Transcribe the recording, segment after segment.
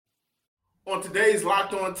On today's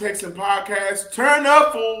Locked On Texan podcast, turn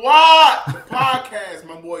up for what? The podcast,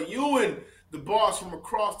 my boy Ewan, the boss from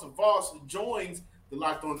across the Voss, joins the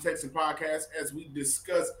Locked On Texan podcast as we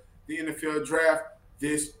discuss the NFL draft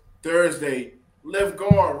this Thursday. Left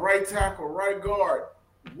guard, right tackle, right guard.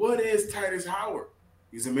 What is Tytus Howard?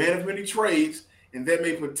 He's a man of many trades, and that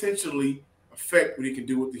may potentially affect what he can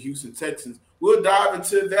do with the Houston Texans. We'll dive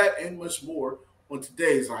into that and much more on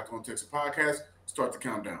today's Locked On Texan podcast. Start the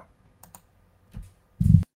countdown.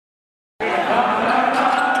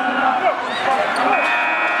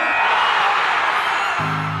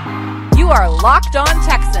 You are Locked On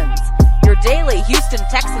Texans, your daily Houston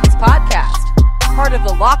Texans podcast. Part of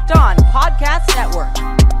the Locked On Podcast Network,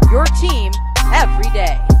 your team every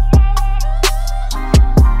day.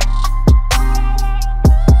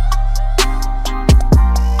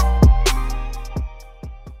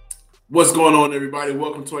 What's going on, everybody?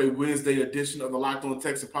 Welcome to a Wednesday edition of the Locked On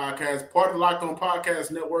Texans podcast, part of the Locked On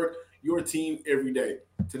Podcast Network, your team every day.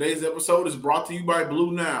 Today's episode is brought to you by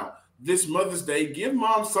Blue Now. This Mother's Day, give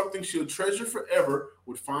mom something she'll treasure forever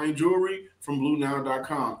with fine jewelry from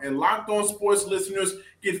BlueNow.com. And Locked On Sports listeners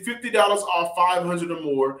get $50 off $500 or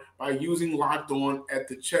more by using Locked On at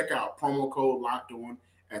the checkout. Promo code Locked On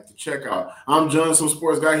at the checkout. I'm Johnson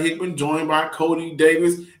Sports Guy Hickman, joined by Cody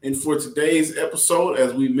Davis. And for today's episode,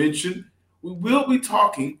 as we mentioned, we will be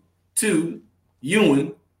talking to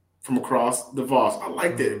Ewan from across the Voss. I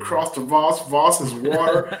like that. Across the Voss. Voss is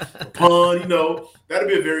water, a pond, That'll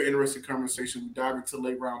be a very interesting conversation. We dive into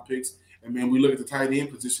late round picks, and then we look at the tight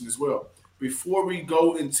end position as well. Before we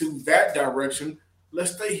go into that direction,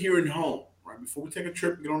 let's stay here at home, right? Before we take a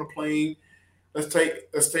trip and get on a plane, let's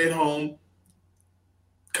stay at home.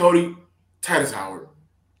 Cody, Tytus Howard.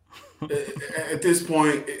 At this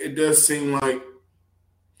point, it does seem like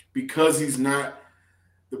because he's not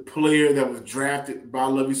the player that was drafted by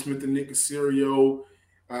Lovie Smith and Nick Caserio,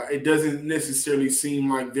 it doesn't necessarily seem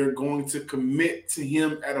like they're going to commit to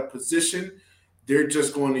him at a position. They're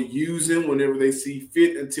just going to use him whenever they see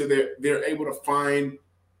fit until they're able to find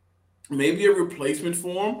maybe a replacement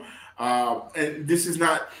for him. And this is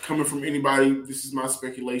not coming from anybody. This is my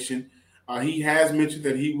speculation. He has mentioned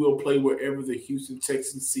that he will play wherever the Houston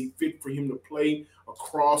Texans see fit for him to play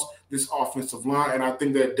across this offensive line. And I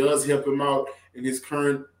think that does help him out in his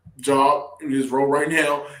current job, in his role right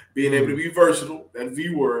now, being able to be versatile, that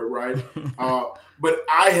V word, right? But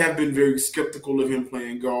I have been very skeptical of him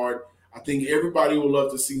playing guard. I think everybody would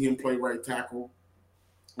love to see him play right tackle.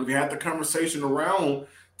 We've had the conversation around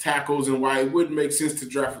tackles and why it wouldn't make sense to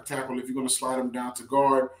draft a tackle if you're going to slide him down to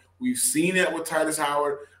guard. We've seen that with Tytus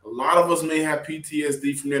Howard. A lot of us may have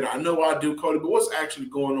PTSD from that. I know I do, Cody, but what's actually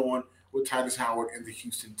going on with Tytus Howard and the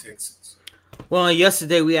Houston Texans? Well,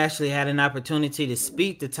 yesterday we actually had an opportunity to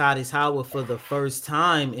speak to Tytus Howard for the first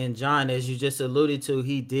time. And John, as you just alluded to,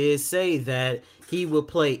 he did say that he will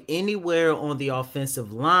play anywhere on the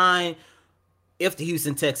offensive line if the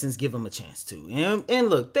Houston Texans give him a chance to. And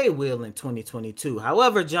look, they will in 2022.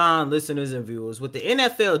 However, John, listeners and viewers, with the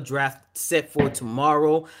NFL draft set for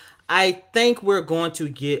tomorrow, I think we're going to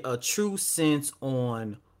get a true sense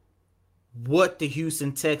on what the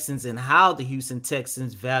Houston Texans and how the Houston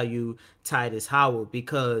Texans value Tytus Howard,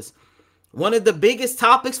 because one of the biggest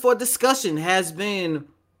topics for discussion has been,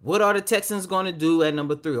 what are the Texans going to do at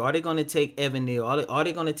number 3? Are they going to take Evan Neal? Are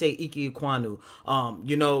they going to take Ike Ekwonu?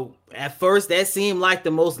 At first that seemed like the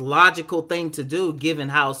most logical thing to do given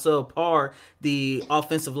how subpar the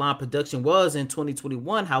offensive line production was in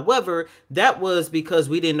 2021. However, that was because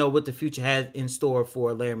we didn't know what the future had in store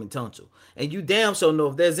for Laremy Tunsil. And you damn sure know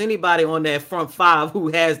if there's anybody on that front five who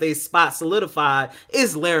has their spot solidified,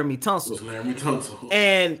 it's Laremy Tunsil.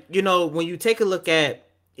 And, when you take a look at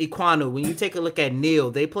Ekwonu, when you take a look at Neal,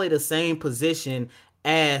 they play the same position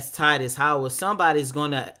as Tytus Howard. Somebody's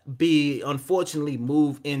going to be, unfortunately,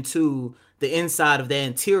 moved into the inside of the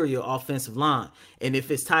interior offensive line. And if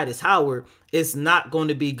it's Tytus Howard, it's not going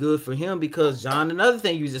to be good for him because, John, another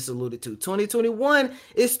thing you just alluded to, 2021,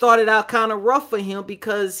 it started out kind of rough for him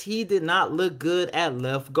because he did not look good at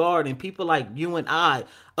left guard. And people like you and I,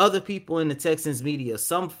 other people in the Texans media,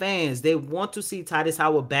 some fans, they want to see Tytus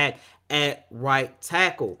Howard back at right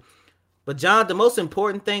tackle. But John, the most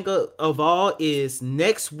important thing of all is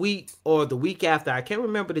next week or the week after. I can't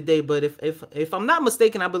remember the day, but if I'm not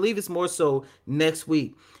mistaken, I believe it's more so next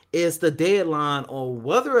week, is the deadline on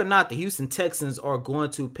whether or not the Houston Texans are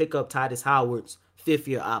going to pick up Tytus Howard's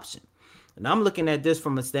 5th-year option. And I'm looking at this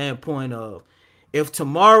from a standpoint of, if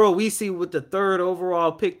tomorrow we see with the 3rd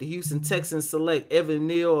overall pick, the Houston Texans select Evan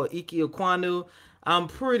Neal or Ike Ekwonu, I'm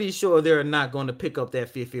pretty sure they're not going to pick up that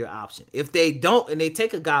fifth-year option. If they don't, and they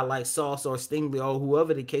take a guy like Sauce or Stingley or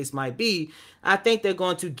whoever the case might be, I think they're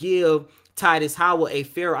going to give Tytus Howard a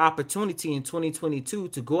fair opportunity in 2022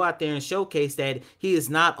 to go out there and showcase that he is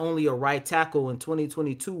not only a right tackle in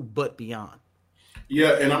 2022, but beyond.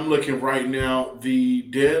 Yeah, and I'm looking right now. The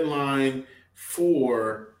deadline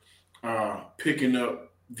for picking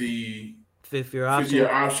up the Fifth-year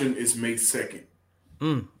option is May 2nd.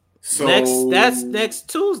 So that's next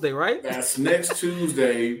Tuesday, right? That's next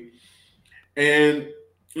Tuesday. And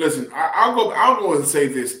listen, I'll go and say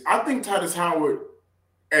this. I think Tytus Howard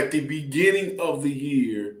at the beginning of the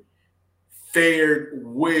year fared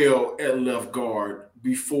well at left guard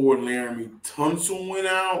before Laremy Tunsil went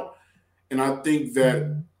out. And I think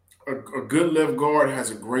that a good left guard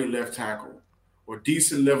has a great left tackle, or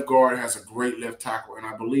decent left guard has a great left tackle. And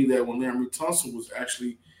I believe that when Laremy Tunsil was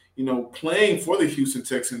actually, playing for the Houston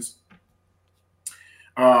Texans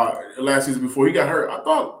last season before he got hurt, I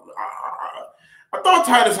thought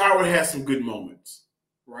Tytus Howard had some good moments,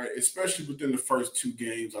 right? Especially within the first two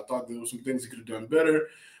games. I thought there were some things he could have done better.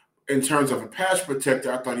 In terms of a pass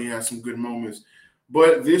protector, I thought he had some good moments.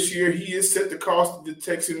 But this year, he is set to cost the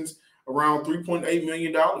Texans around $3.8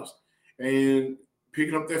 million. And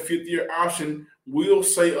picking up that fifth-year option will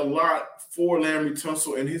say a lot for Laremy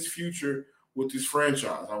Tunsil and his future with this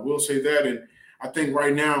franchise. I will say that. And I think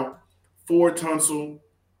right now, for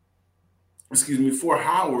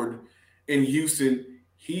Howard in Houston,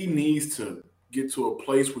 he needs to get to a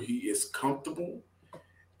place where he is comfortable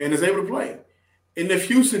and is able to play. And if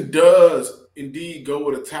Houston does indeed go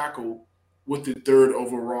with a tackle with the third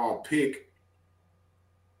overall pick,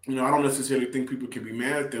 I don't necessarily think people can be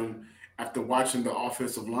mad at them after watching the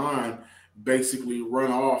offensive line basically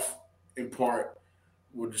run off in part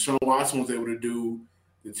what Deshaun Watson was able to do,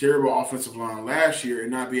 the terrible offensive line last year,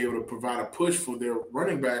 and not be able to provide a push for their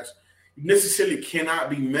running backs. You necessarily cannot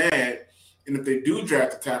be mad. And if they do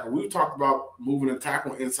draft a tackle, we've talked about moving a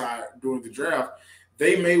tackle inside during the draft,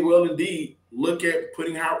 they may well indeed look at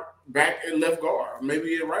putting Howard back at left guard,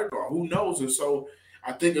 maybe at right guard. Who knows? And so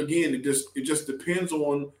I think, again, it just depends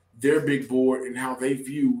on their big board and how they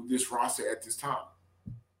view this roster at this time.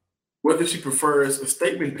 Whether she prefers a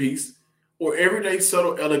statement piece or everyday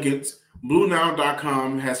subtle elegance,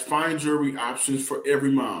 BlueNile.com has fine jewelry options for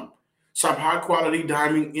every mom. Shop high-quality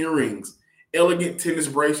diamond earrings, elegant tennis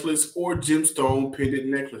bracelets, or gemstone pendant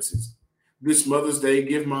necklaces. This Mother's Day,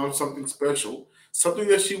 give mom something special, something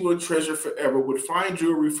that she will treasure forever with fine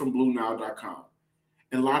jewelry from BlueNile.com.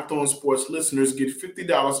 And Locked On Sports listeners get $50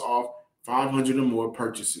 off 500 or more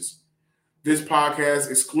purchases. This podcast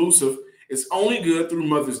exclusive is only good through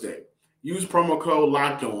Mother's Day. Use promo code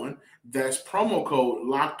Locked On. That's promo code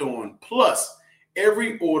Locked On. Plus,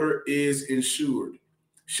 every order is insured.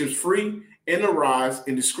 Ships free and arrives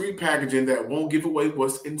in discreet packaging that won't give away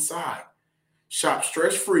what's inside. Shop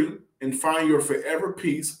stress-free and find your forever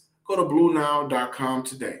piece. Go to BlueNile.com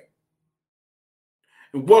today.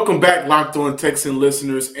 And welcome back, Locked On Texan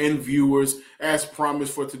listeners and viewers. As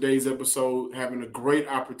promised for today's episode, having a great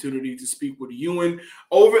opportunity to speak with Ewan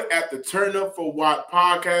over at the Turn Up for Watt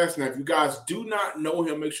podcast. Now, if you guys do not know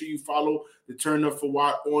him, make sure you follow the Turn Up for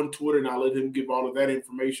Watt on Twitter, and I'll let him give all of that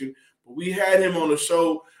information. But we had him on the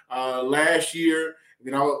show last year,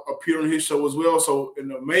 and then I appeared on his show as well. So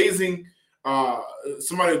an amazing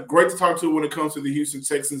somebody great to talk to when it comes to the Houston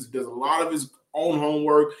Texans. Does a lot of his own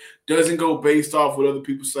homework, doesn't go based off what other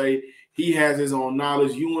people say. He has his own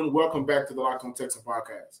knowledge. Ewan, welcome back to the Locked On Texans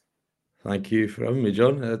podcast. Thank you for having me,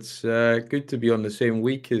 John. It's good to be on the same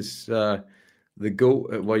week as the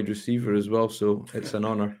GOAT at wide receiver as well, so it's an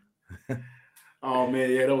honor. Oh,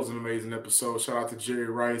 man, yeah, that was an amazing episode. Shout out to Jerry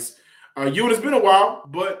Rice. Ewan, it's been a while,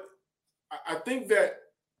 but I think that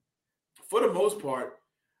for the most part,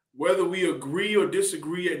 whether we agree or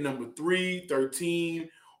disagree at number 3, 13,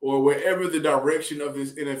 or wherever the direction of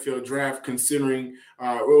this NFL draft, considering,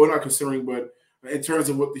 well, not considering, but in terms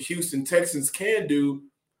of what the Houston Texans can do,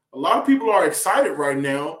 a lot of people are excited right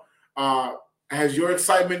now. Has your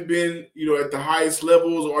excitement been, at the highest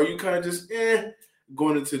levels, or are you kind of just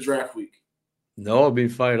going into draft week? No, I've been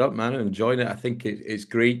fired up, man. I'm enjoying it. I think it's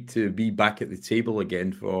great to be back at the table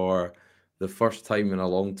again for the first time in a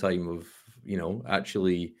long time of,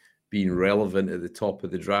 actually being relevant at the top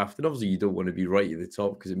of the draft. And obviously you don't want to be right at the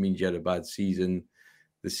top because it means you had a bad season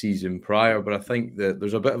the season prior. But I think that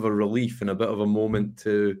there's a bit of a relief and a bit of a moment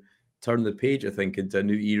to turn the page, I think, into a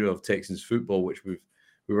new era of Texans football, which we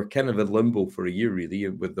were kind of in limbo for a year, really,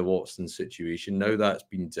 with the Watson situation. Now that's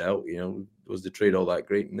been dealt, was the trade all that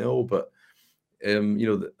great? No, but,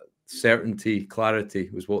 the certainty, clarity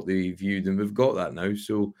was what they viewed, and we've got that now.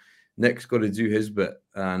 So Nick's got to do his bit,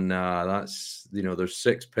 and that's, there's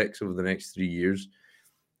 6 picks over the next 3 years,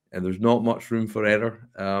 and there's not much room for error.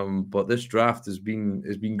 But this draft has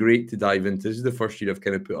been great to dive into. This is the first year I've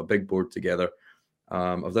kind of put a big board together.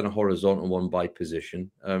 I've done a horizontal one by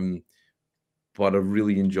position, but I've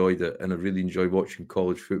really enjoyed it, and I've really enjoyed watching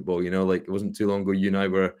college football. Like, it wasn't too long ago, you and I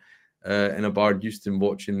were in a bar in Houston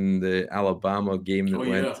watching the Alabama game that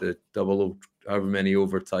went to however many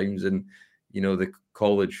overtimes, and the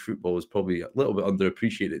college football is probably a little bit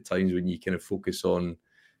underappreciated at times when you kind of focus on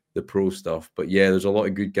the pro stuff. But yeah, there's a lot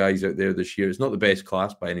of good guys out there this year. It's not the best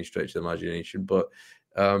class by any stretch of the imagination, but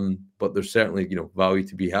there's certainly value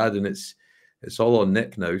to be had, and it's all on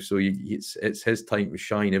Nick now. So it's his time to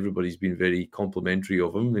shine. Everybody's been very complimentary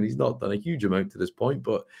of him, and he's not done a huge amount to this point,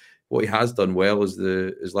 but what he has done well is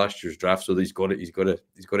last year's draft. So he's got to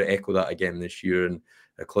echo that again this year and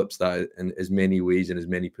eclipse that in as many ways and as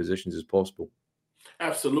many positions as possible.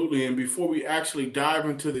 Absolutely. And before we actually dive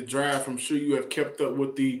into the draft, I'm sure you have kept up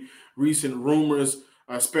with the recent rumors,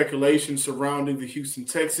 speculation surrounding the Houston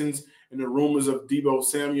Texans and the rumors of Deebo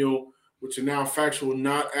Samuel, which are now factual,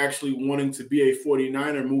 not actually wanting to be a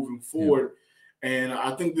 49er moving forward. Yeah. And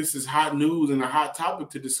I think this is hot news and a hot topic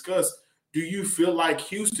to discuss. Do you feel like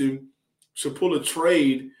Houston should pull the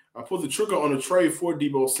trigger on a trade for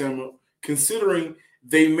Deebo Samuel, considering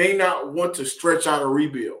they may not want to stretch out a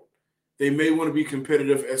rebuild? They may want to be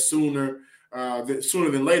competitive sooner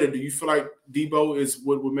than later. Do you feel like Deebo is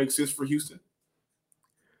what would make sense for Houston?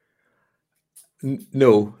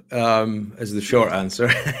 No, is the short answer.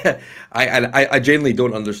 I genuinely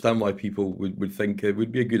don't understand why people would think it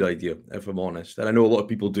would be a good idea, if I'm honest. And I know a lot of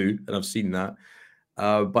people do, and I've seen that.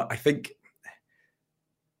 But I think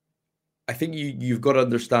you've got to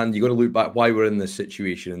understand, you've got to look back why we're in this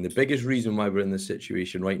situation. And the biggest reason why we're in this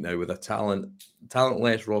situation right now with a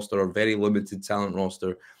talentless roster or very limited talent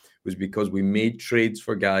roster was because we made trades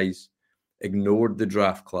for guys, ignored the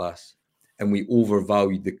draft class, and we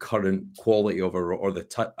overvalued the current quality of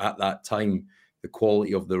at that time, the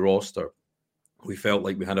quality of the roster. We felt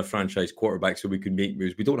like we had a franchise quarterback so we could make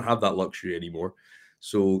moves. We don't have that luxury anymore.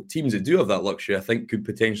 So teams that do have that luxury, I think, could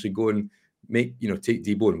potentially go and take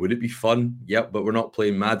Deebo. And would it be fun? Yep, but we're not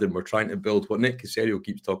playing Madden. We're trying to build what Nick Caserio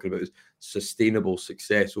keeps talking about is sustainable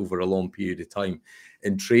success over a long period of time.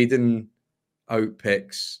 And trading out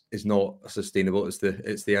picks is not sustainable. It's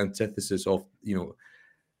the antithesis of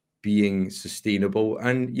being sustainable.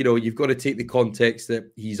 And you've got to take the context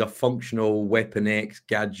that he's a functional Weapon X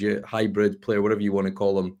gadget hybrid player, whatever you want to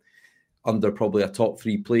call him, under probably a top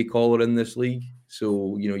 3 play caller in this league.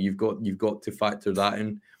 So you've got to factor that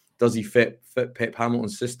in. Does he fit Pep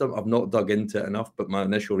Hamilton's system? I've not dug into it enough, but my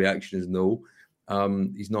initial reaction is no.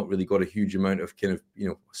 He's not really got a huge amount of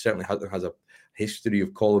certainly has a history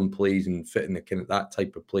of calling plays and fitting a kind of that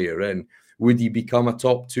type of player in. Would he become a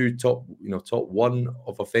top 1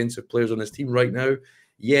 of offensive players on his team right now?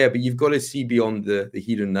 Yeah, but you've got to see beyond the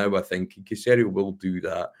here and now, I think. Caserio will do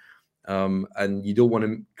that. And you don't want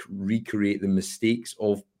to recreate the mistakes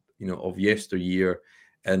of yesteryear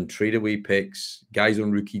and trade away picks, guys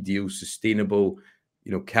on rookie deals, sustainable,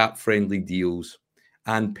 cap friendly deals,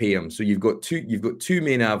 and pay them. So you've got two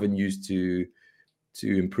main avenues to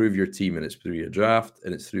improve your team, and it's through your draft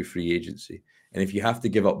and it's through free agency. And if you have to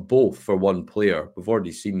give up both for one player, we've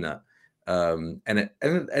already seen that. And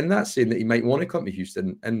that's saying that he might want to come to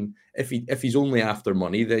Houston. And if he's only after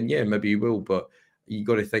money, then yeah, maybe he will. But you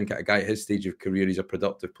got to think, at a guy at his stage of career, he's a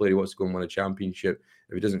productive player. He wants to go and win a championship.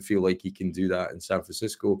 If he doesn't feel like he can do that in San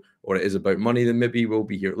Francisco, or it is about money, then maybe he will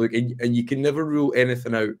be here. Look, and you can never rule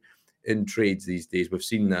anything out in trades these days. We've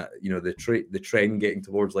seen that, the trend getting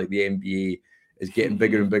towards like the NBA is getting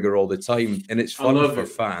bigger and bigger all the time, and it's fun for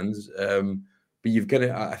fans. But you've got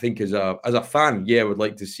to, I think, as a fan, yeah, I would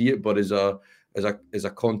like to see it. But as a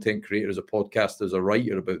content creator, as a podcaster, as a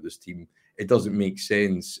writer about this team, it doesn't make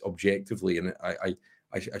sense objectively, and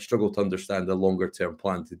I struggle to understand the longer term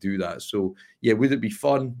plan to do that. So yeah, would it be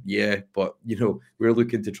fun? Yeah, but we're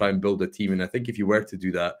looking to try and build a team, and I think if you were to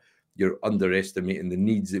do that, you're underestimating the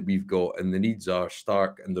needs that we've got, and the needs are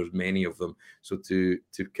stark, and there's many of them. So to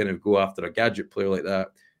kind of go after a gadget player like that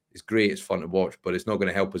is great. It's fun to watch, but it's not going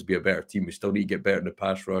to help us be a better team. We still need to get better in the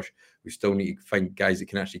pass rush. We still need to find guys that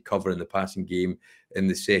can actually cover in the passing game, in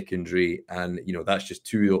the secondary, and that's just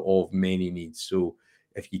two of many needs. So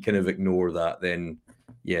if you kind of ignore that, then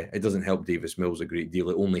yeah, it doesn't help Davis Mills a great deal.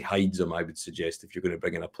 It only hides him, I would suggest, if you're going to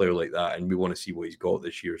bring in a player like that, and we want to see what he's got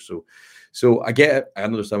this year. So I get it. I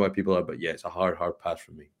understand why people are, but yeah, it's a hard pass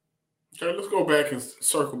for me. Okay, let's go back and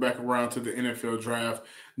circle back around to the NFL draft.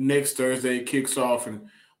 Next Thursday it kicks off, and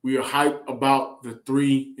we are hyped about the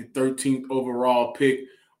 3 and 13th overall pick.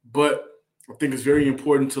 But I think it's very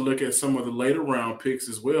important to look at some of the later round picks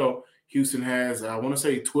as well. Houston has, I want to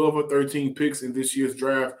say, 12 or 13 picks in this year's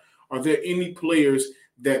draft. Are there any players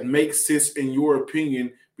that make sense, in your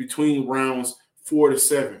opinion, between rounds 4 to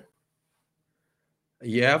 7?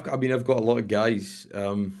 Yeah, I've got a lot of guys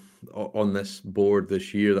on this board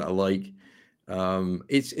this year that I like.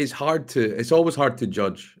 It's always hard to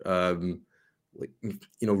judge, rounds.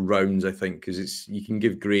 I think because you can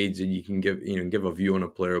give grades and you can give a view on a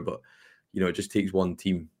player, but it just takes one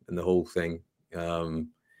team and the whole thing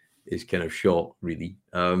is kind of shot really.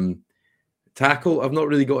 Tackle, I've not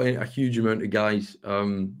really got a huge amount of guys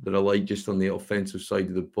that I like just on the offensive side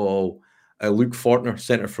of the ball. Luke Fortner,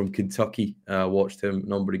 center from Kentucky, watched him a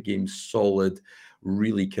number of games, solid,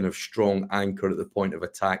 really kind of strong anchor at the point of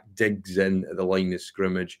attack, digs in at the line of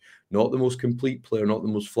scrimmage. Not the most complete player, not the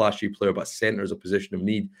most flashy player, but center is a position of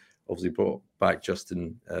need. Obviously brought back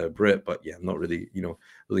Justin Britt, but yeah, I'm not really, I don't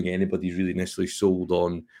think anybody's really necessarily sold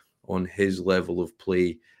on his level of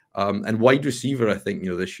play. And wide receiver, I think,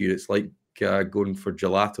 this year it's like going for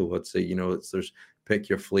gelato. I'd say, there's pick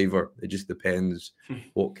your flavor. It just depends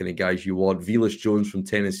what kind of guys you want. Velus Jones from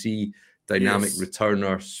Tennessee, dynamic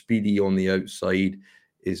returner, speedy on the outside,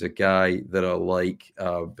 is a guy that I like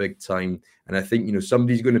big time. And I think,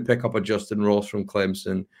 somebody's going to pick up a Justin Ross from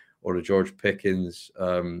Clemson or a George Pickens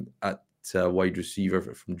at wide receiver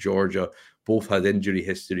from Georgia. Both had injury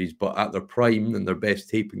histories, but at their prime and their best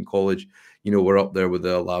tape in college, we're up there with the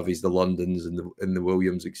Olaves, the Londons, and the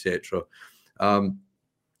Williams, etc.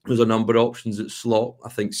 There's a number of options at slot. I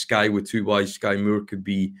think Sky with 2 Ys, Sky Moore could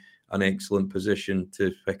be an excellent position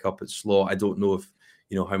to pick up at slot. I don't know if,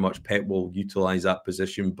 how much Pep will utilize that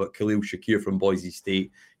position, but Khalil Shakir from Boise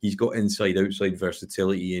State, he's got inside-outside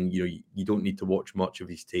versatility, and, you don't need to watch much of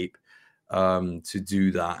his tape to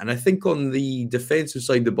do that. And I think on the defensive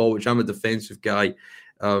side of the ball, which I'm a defensive guy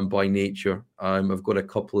by nature, I've got a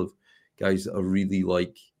couple of guys that I really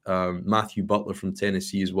like. Matthew Butler from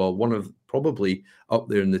Tennessee as well, one of probably up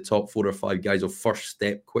there in the top 4 or 5 guys of first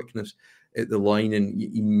step quickness at the line, and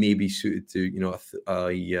he may be suited to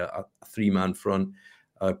a 3-man front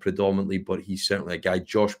predominantly, but he's certainly a guy.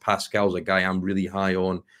 Josh Pascal's a guy I'm really high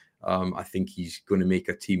on. I think he's going to make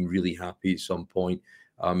a team really happy at some point.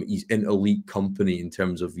 He's in elite company in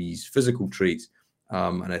terms of his physical traits.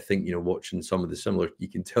 And I think, watching some of the similar, you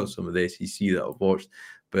can tell some of the SEC that I've watched,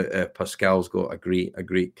 but Pascal's got a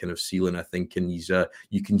great kind of ceiling, I think. And he's,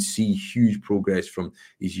 you can see huge progress from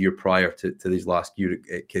his year prior to this last year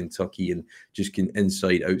at Kentucky, and just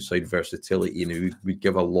inside, outside versatility. We'd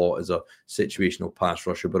give a lot as a situational pass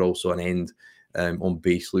rusher, but also an end on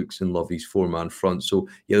base looks, and love his 4-man front. So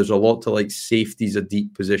yeah, there's a lot to like. Safety's a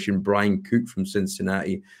deep position. Brian Cook from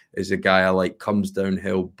Cincinnati is a guy I like, comes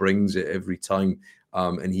downhill, brings it every time.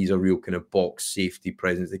 And he's a real kind of box safety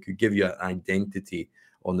presence. They could give you an identity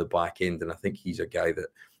on the back end. And I think he's a guy that,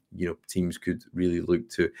 teams could really look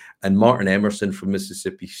to. And Martin Emerson from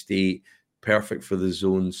Mississippi State, perfect for the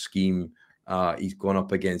zone scheme. He's gone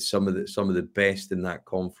up against some of the best in that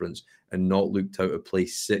conference and not looked out of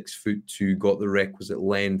place. 6'2", got the requisite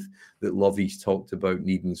length that Lovey's talked about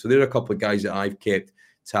needing. So there are a couple of guys that I've kept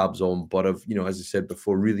tabs on, but I've, as I said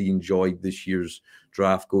before, really enjoyed this year's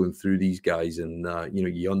draft going through these guys, and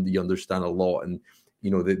you understand a lot. And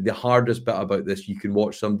the hardest bit about this, you can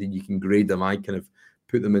watch somebody, you can grade them. I kind of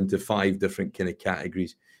put them into 5 different kind of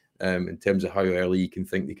categories in terms of how early you can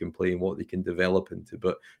think they can play and what they can develop into.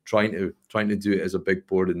 But trying to do it as a big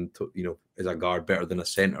board and as a guard better than a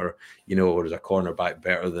center, or as a cornerback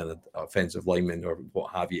better than an offensive lineman or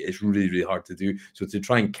what have you, it's really, really hard to do. So to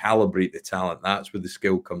try and calibrate the talent, that's where the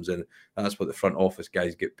skill comes in. That's what the front office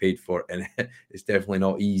guys get paid for, and it's definitely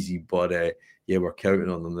not easy. But we're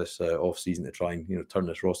counting on them this off season to try and turn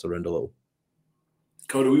this roster around a little.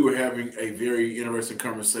 Cody, we were having a very interesting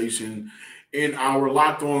conversation in our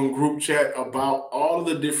Locked On group chat about all of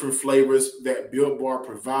the different flavors that Built Bar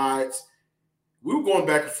provides. We were going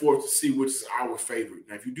back and forth to see which is our favorite.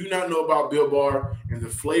 Now, if you do not know about Built Bar and the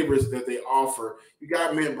flavors that they offer, you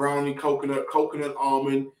got mint brownie, coconut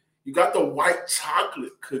almond. You got the white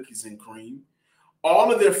chocolate cookies and cream.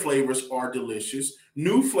 All of their flavors are delicious.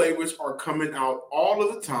 New flavors are coming out all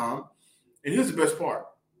of the time. And here's the best part.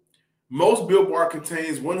 Most Built Bar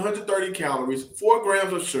contains 130 calories, 4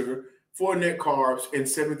 grams of sugar, 4 net carbs, and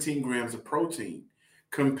 17 grams of protein.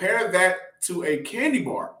 Compare that to a candy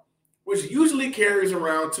bar, which usually carries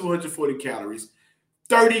around 240 calories,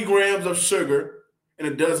 30 grams of sugar, and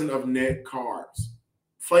a dozen of net carbs.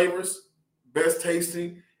 Flavors, best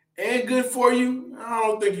tasting, and good for you. I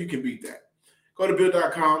don't think you can beat that. Go to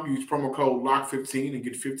Built.com, use promo code LOCK15 and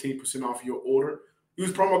get 15% off your order.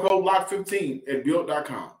 Use promo code LOCK15 at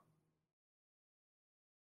Built.com.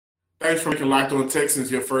 Thanks for making Locked On Texans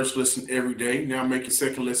your first listen every day. Now make your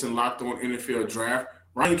second listen Locked On NFL Draft.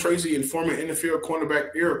 Ryan Tracy and former NFL cornerback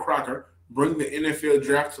Eric Crocker bring the NFL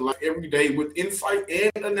Draft to life every day with insight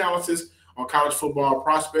and analysis on college football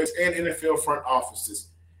prospects and NFL front offices.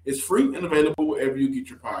 It's free and available wherever you get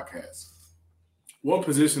your podcasts. One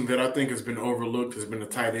position that I think has been overlooked has been the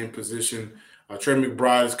tight end position. Trey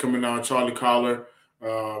McBride is coming down, Charlie Collar.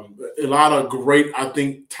 A lot of great, I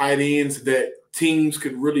think, tight ends that teams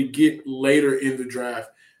could really get later in the draft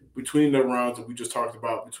between the rounds that we just talked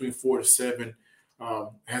about, between 4 to 7.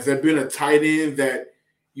 Has there been a tight end that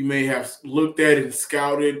you may have looked at and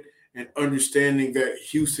scouted and understanding that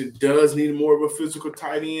Houston does need more of a physical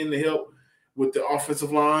tight end to help with the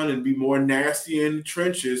offensive line and be more nasty in the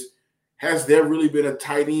trenches? Has there really been a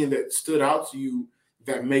tight end that stood out to you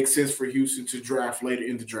that makes sense for Houston to draft later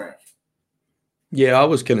in the draft? Yeah, I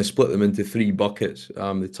was kind of split them into 3 buckets.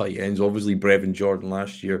 The tight ends, obviously Brevin Jordan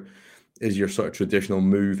last year is your sort of traditional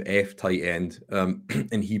move F tight end.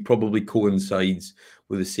 And he probably coincides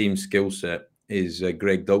with the same skill set as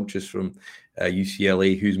Greg Dulcich from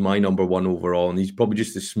UCLA, who's my number 1 overall. And he's probably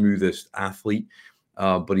just the smoothest athlete,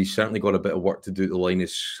 but he's certainly got a bit of work to do at the line of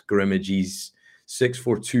scrimmage. He's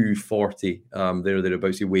 6'4", 240,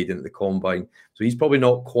 thereabouts. He weighed in at the combine. So he's probably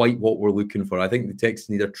not quite what we're looking for. I think the Texans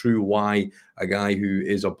need a true Y, a guy who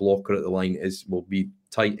is a blocker at the line, will be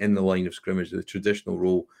tight in the line of scrimmage, the traditional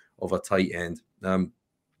role of a tight end.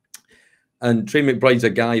 And Trey McBride's a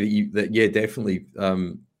guy that definitely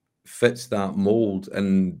fits that mold.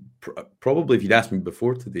 And probably if you'd asked me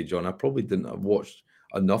before today, John, I probably didn't have watched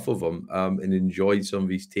enough of him and enjoyed some of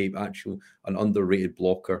his tape. Actually, an underrated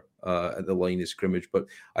blocker at the line of scrimmage. But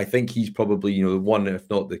I think he's probably, the one, if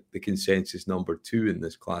not the consensus number 2 in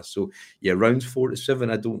this class. So, yeah, rounds 4 to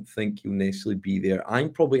 7, I don't think he'll necessarily be there.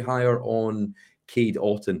 I'm probably higher on Cade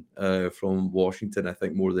Otton from Washington, I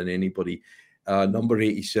think, more than anybody. Number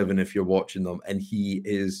 87, if you're watching them. And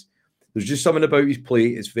there's just something about his play.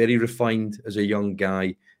 It's very refined as a young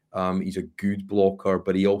guy. He's a good blocker,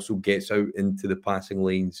 but he also gets out into the passing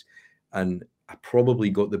lanes and probably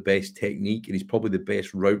got the best technique, and he's probably the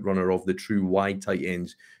best route runner of the true wide tight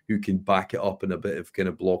ends who can back it up in a bit of kind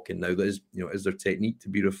of blocking. Now, that is, is there technique to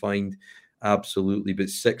be refined? Absolutely, but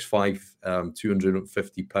 6'5",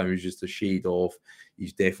 250 pounds, just a shade off.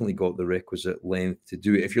 He's definitely got the requisite length to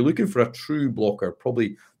do it. If you're looking for a true blocker,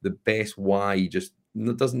 probably the best Y, just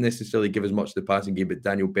doesn't necessarily give as much to the passing game, but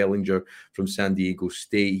Daniel Bellinger from San Diego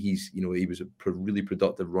State, he was a really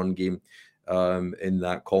productive run game in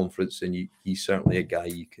that conference, and he's certainly a guy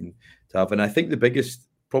you can have. And I think the biggest,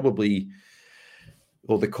 probably,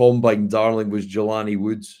 the combine darling was Jelani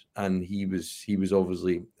Woods, and he was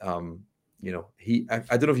obviously, I don't know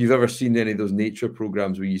if you've ever seen any of those nature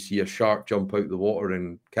programs where you see a shark jump out the water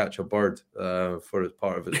and catch a bird for as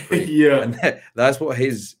part of its prey. Yeah, and that's what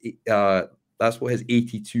his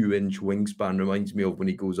 82-inch wingspan reminds me of when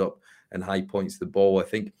he goes up and high points the ball. I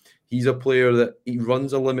think he's a player that he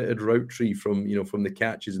runs a limited route tree from the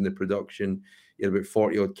catches and the production. He had about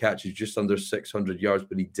 40-odd catches, just under 600 yards,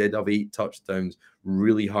 but he did have 8 touchdowns,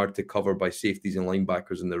 really hard to cover by safeties and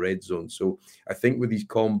linebackers in the red zone. So I think with his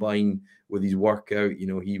combine, with his workout,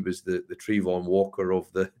 he was the Trayvon Walker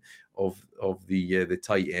of the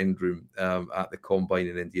tight end room at the combine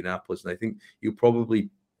in Indianapolis. And I think he'll probably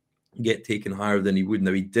get taken higher than he would.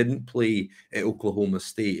 Now, he didn't play at Oklahoma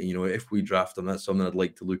State, and if we draft him, that's something I'd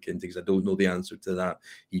like to look into, because I don't know the answer to that.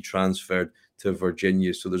 He transferred to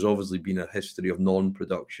Virginia, so there's obviously been a history of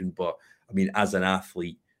non-production, but I mean, as an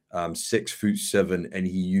athlete, 6'7", and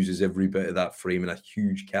he uses every bit of that frame and a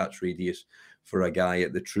huge catch radius for a guy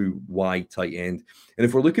at the true wide tight end. And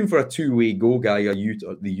if we're looking for a two-way go guy,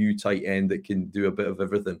 the U tight end that can do a bit of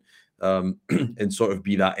everything, and sort of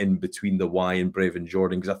be that in between the Y and Brevin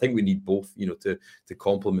Jordan, because I think we need both, to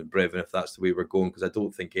complement Brevin if that's the way we're going, because I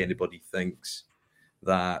don't think anybody thinks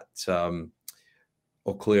that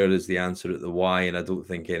Auclair is the answer at the Y, and I don't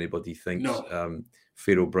think anybody thinks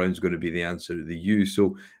Pharaoh Brown's going to be the answer at the U.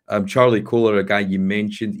 So Charlie Kolar, a guy you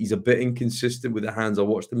mentioned, he's a bit inconsistent with the hands. I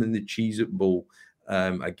watched him in the Cheez-It Bowl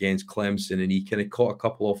against Clemson, and he kind of caught a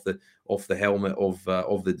couple off the helmet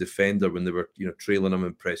of the defender when they were trailing him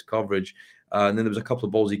in press coverage. And then there was a couple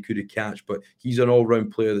of balls he could have catched, but he's an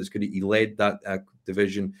all-round player he led that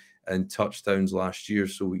division in touchdowns last year.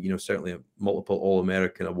 So, certainly a multiple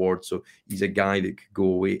All-American award. So he's a guy that could go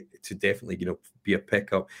away to definitely, be a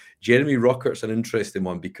pickup. Jeremy Ruckert's an interesting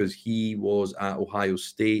one because he was at Ohio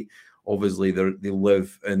State. Obviously, they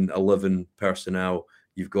live in 11 personnel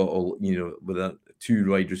You've got with that 2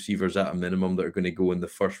 wide receivers at a minimum that are going to go in the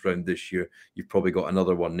first round this year. You've probably got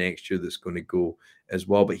another one next year that's going to go as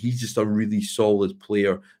well. But he's just a really solid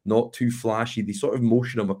player, not too flashy. They sort of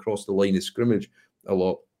motion him across the line of scrimmage a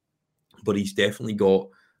lot, but he's definitely got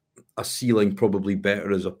a ceiling, probably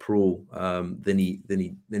better as a pro than he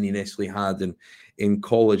necessarily had in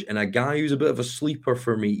college. And a guy who's a bit of a sleeper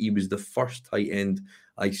for me, he was the first tight end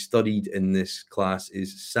I studied in this class,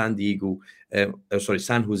 is San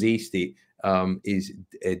Jose State, is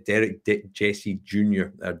Derek Dessie Jr.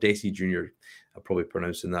 I'm probably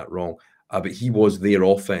pronouncing that wrong. But he was their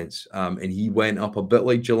offense, and he went up a bit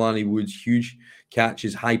like Jelani Woods, huge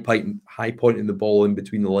catches, high pointing the ball in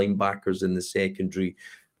between the linebackers in the secondary,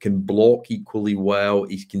 can block equally well.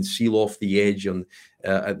 He can seal off the edge on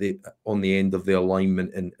the end of the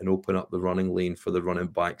alignment and open up the running lane for the running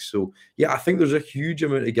back. So yeah, I think there's a huge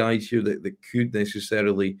amount of guys here that could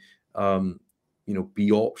necessarily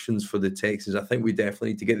be options for the Texans. I think we definitely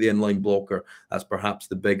need to get the inline blocker. That's perhaps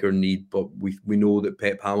the bigger need, but we know that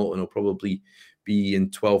Pep Hamilton will probably be in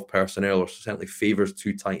 12 personnel, or certainly favors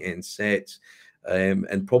 2 tight end sets.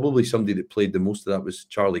 And probably somebody that played the most of that was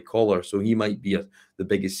Charlie Collar. So he might be the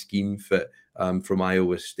biggest scheme fit from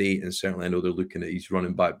Iowa State. And certainly I know they're looking at his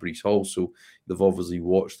running back, Breece Hall. So they've obviously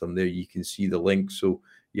watched them there. You can see the link. So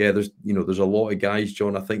yeah, there's a lot of guys,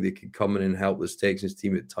 John, I think they could come in and help this Texans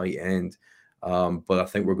team at tight end. But I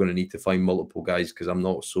think we're going to need to find multiple guys, because I'm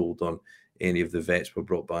not sold on any of the vets we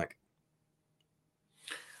brought back.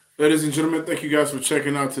 Ladies and gentlemen, thank you guys for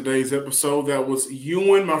checking out today's episode. That was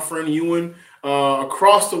Ewan, my friend Ewan,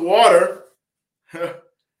 across the water.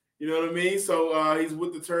 You know what I mean? So he's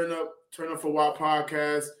with the Turn Up for a While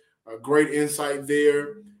podcast. Great insight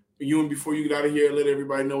there. Ewan, before you get out of here, let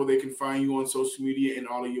everybody know where they can find you on social media and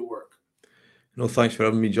all of your work. No, thanks for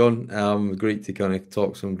having me, John. Great to kind of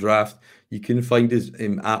talk some draft. You can find us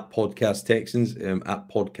at Podcast Texans, at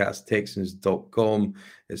podcasttexans.com.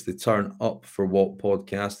 It's the Turn Up for What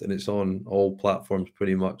podcast, and it's on all platforms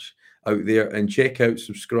pretty much out there. And check out,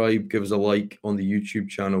 subscribe, give us a like on the YouTube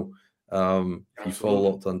channel. If you follow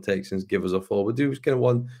Locked On Texans, give us a follow. We do kind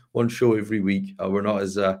of one show every week. We're not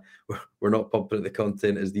as we're not pumping at the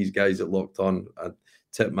content as these guys at Locked On.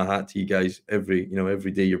 Tip my hat to you guys. Every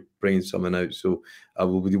day you're bringing something out. So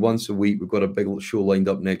we'll do once a week. We've got a big show lined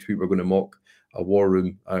up next week. We're going to mock a war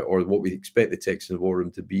room, or what we expect the Texans war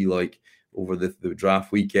room to be like over the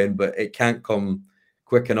draft weekend. But it can't come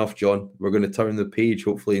quick enough, John. We're going to turn the page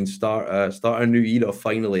hopefully and start a new era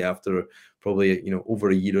finally after probably over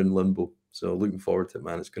a year in limbo. So looking forward to it,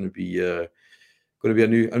 man. It's going to be a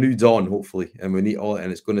new dawn, hopefully, and we need all,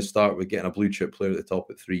 and it's going to start with getting a blue chip player at the top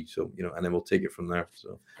at 3. So and then we'll take it from there.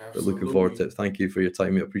 So looking forward to it. Thank you for your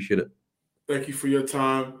time. I appreciate it. Thank you for your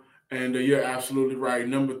time, and you're absolutely right.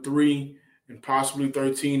 Number 3 and possibly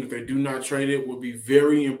 13, if they do not trade it, will be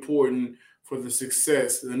very important for the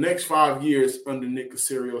success in the next 5 years under Nick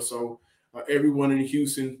Caserio. So everyone in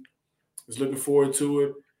Houston is looking forward to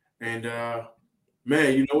it, and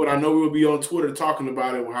man, you know what? I know we'll be on Twitter talking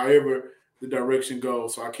about it. However the direction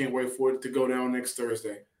goes. So I can't wait for it to go down next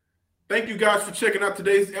Thursday. Thank you guys for checking out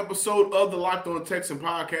today's episode of the Locked On Texan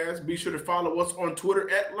podcast. Be sure to follow us on Twitter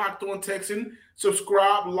at Locked On Texan.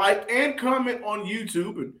 Subscribe, like, and comment on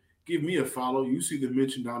YouTube, and give me a follow. You see the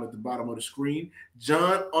mention down at the bottom of the screen,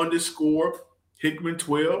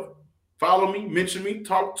 John_Hickman12. Follow me, mention me,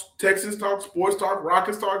 talk Texans, talk sports, talk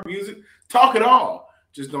Rockets, talk music, talk it all.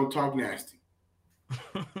 Just don't talk nasty.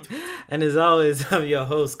 And as always, I'm your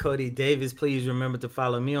host, Cody Davis. Please remember to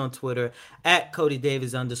follow me on Twitter at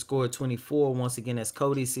CodyDavis_24. Once again, that's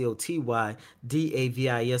Cody, CotyDavis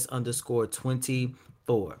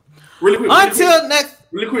 _24.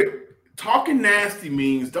 Really quick. Talking nasty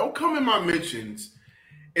means don't come in my mentions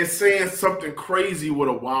and saying something crazy with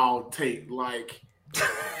a wild take. Like,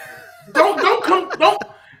 don't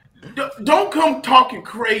come talking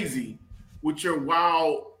crazy with your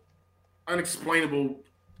wild, unexplainable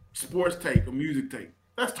sports take or music take.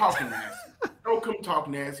 That's talking nasty. Don't come talk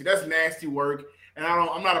nasty. That's nasty work, and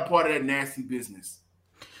I'm not a part of that nasty business.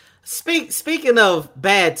 Speaking of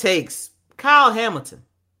bad takes, Kyle Hamilton,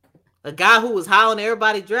 a guy who was high on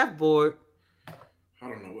everybody's draft board. I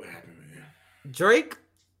don't know what happened, man. Drake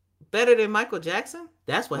better than Michael Jackson?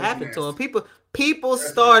 That's what happened to him. People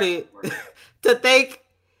started to think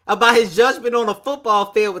about his judgment on the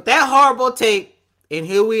football field with that horrible take, and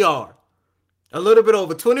here we are. A little bit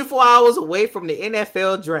over 24 hours away from the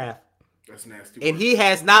NFL draft. That's nasty. And he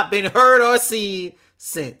has not been heard or seen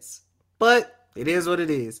since. But it is what it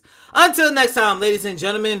is. Until next time, ladies and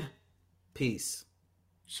gentlemen, peace.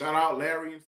 Shout out Larry.